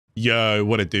Yo,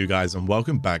 what it do, guys, and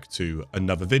welcome back to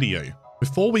another video.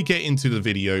 Before we get into the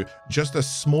video, just a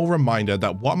small reminder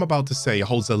that what I'm about to say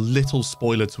holds a little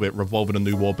spoiler to it revolving a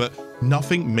new war, but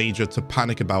nothing major to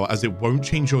panic about, as it won't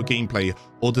change your gameplay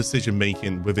or decision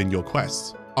making within your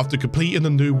quests. After completing the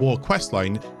new war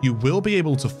questline, you will be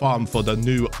able to farm for the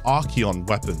new Archeon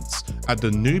weapons at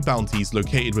the new bounties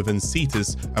located within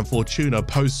Cetus and Fortuna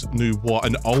post new war,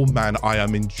 and oh man, I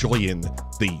am enjoying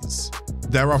these.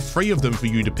 There are 3 of them for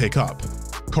you to pick up: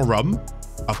 Korumm,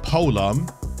 a polearm,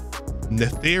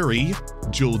 Nepheri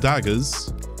dual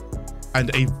daggers, and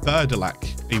a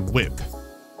Verdilac, a whip.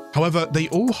 However, they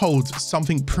all hold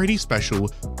something pretty special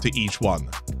to each one.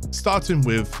 Starting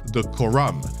with the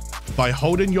Korumm. By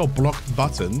holding your block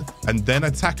button and then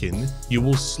attacking, you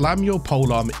will slam your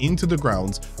polearm into the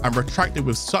ground and retract it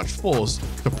with such force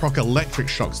to proc electric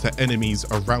shocks to enemies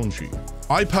around you.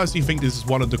 I personally think this is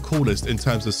one of the coolest in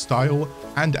terms of style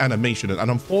and animation,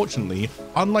 and unfortunately,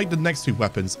 unlike the next 2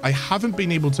 weapons, I haven't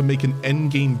been able to make an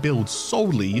endgame build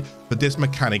solely for this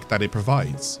mechanic that it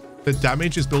provides. The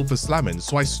damage is built for slamming,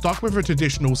 so I stuck with a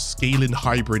traditional scaling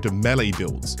hybrid of melee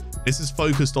builds. This is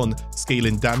focused on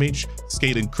scaling damage,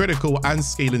 scaling critical, and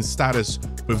scaling status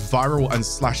with viral and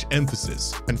slash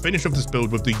emphasis, and finish off this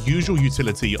build with the usual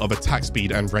utility of attack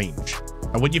speed and range.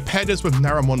 And when you pair this with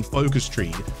Narmer focus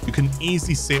tree, you can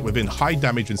easily sit within high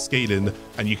damage and scaling,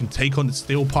 and you can take on the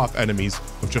steel path enemies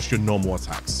with just your normal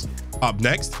attacks. Up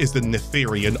next is the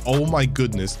Nepheri, and oh my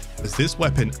goodness, does this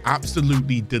weapon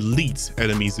absolutely deletes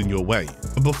enemies in your way.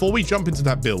 But before we jump into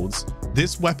that build,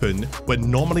 this weapon, when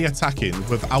normally attacking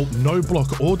without no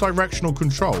block or directional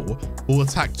control, will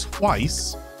attack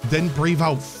twice, then breathe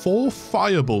out 4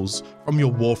 fireballs from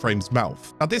your Warframe's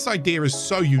mouth. Now, this idea is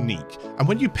so unique, and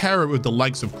when you pair it with the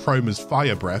likes of Chroma's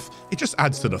fire breath, it just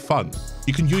adds to the fun.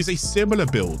 You can use a similar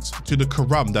build to the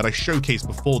Korumm that I showcased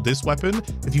before this weapon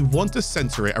if you want to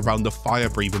center it around the fire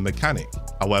breathing mechanic.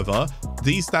 However,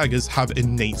 these daggers have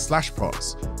innate slash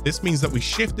procs. This means that we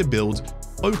shift the build,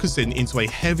 focusing into a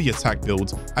heavy attack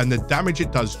build, and the damage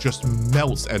it does just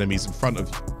melts enemies in front of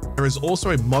you. There is also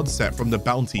a mod set from the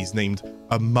bounties named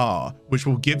Narmer, which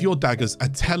will give your daggers a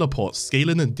teleport,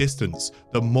 scaling and distance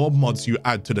the more mods you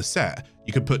add to the set.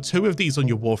 You can put 2 of these on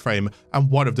your Warframe and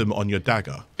 1 of them on your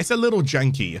dagger. It's a little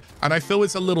janky, and I feel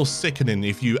it's a little sickening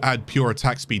if you add pure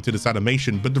attack speed to this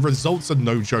animation, but the results are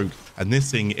no joke, and this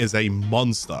thing is a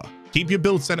monster. Keep your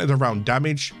build centered around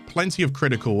damage, plenty of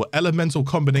critical, elemental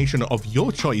combination of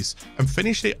your choice, and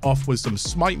finish it off with some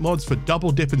smite mods for double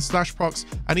dip and slash procs,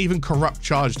 and even corrupt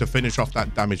charge to finish off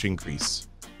that damage increase.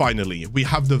 Finally, we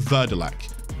have the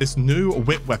Verdilac. This new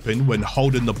whip weapon, when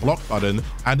holding the block button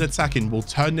and attacking, will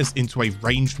turn this into a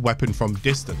ranged weapon from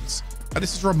distance. And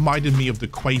this has reminded me of the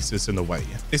Quasis in a way.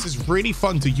 This is really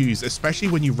fun to use, especially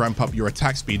when you ramp up your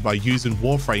attack speed by using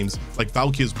Warframes like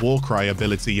Valkyr's Warcry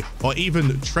ability, or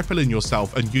even tripling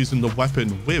yourself and using the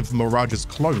weapon with Mirage's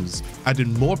clones,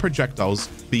 adding more projectiles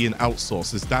being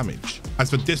outsourced as damage.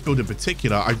 As for this build in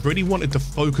particular, I really wanted to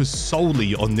focus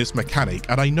solely on this mechanic,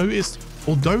 and I noticed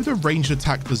although the ranged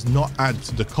attack does not add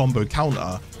to the combo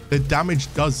counter, the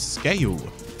damage does scale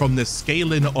from the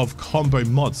scaling of combo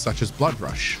mods such as Blood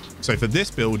Rush. So for this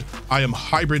build, I am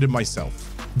hybriding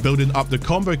myself, building up the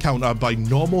combo counter by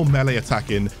normal melee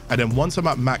attacking, and then once I'm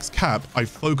at max cap, I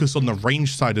focus on the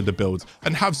range side of the build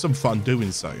and have some fun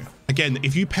doing so. Again,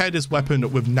 if you pair this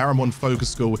weapon with Narmer focus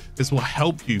skill, this will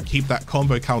help you keep that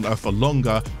combo counter for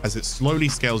longer as it slowly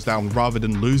scales down rather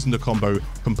than losing the combo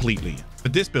completely. For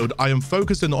this build, I am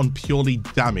focusing on purely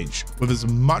damage, with as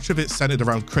much of it centered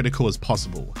around critical as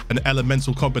possible, an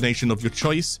elemental combination of your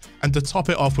choice, and to top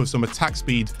it off with some attack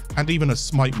speed and even a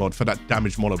smite mod for that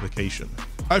damage multiplication.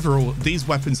 Overall, these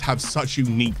weapons have such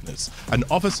uniqueness and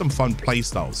offer some fun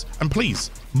playstyles, and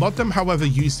please, mod them however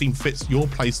you seem fits your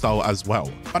playstyle as well.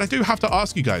 But I do have to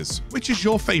ask you guys, which is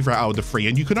your favorite out of the 3,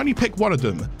 and you can only pick 1 of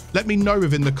them. Let me know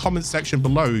within the comment section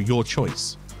below your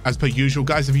choice. As per usual,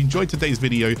 guys, if you enjoyed today's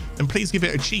video, then please give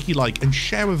it a cheeky like and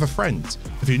share with a friend.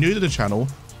 If you're new to the channel,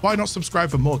 why not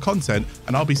subscribe for more content,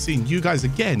 and I'll be seeing you guys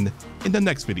again in the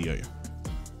next video.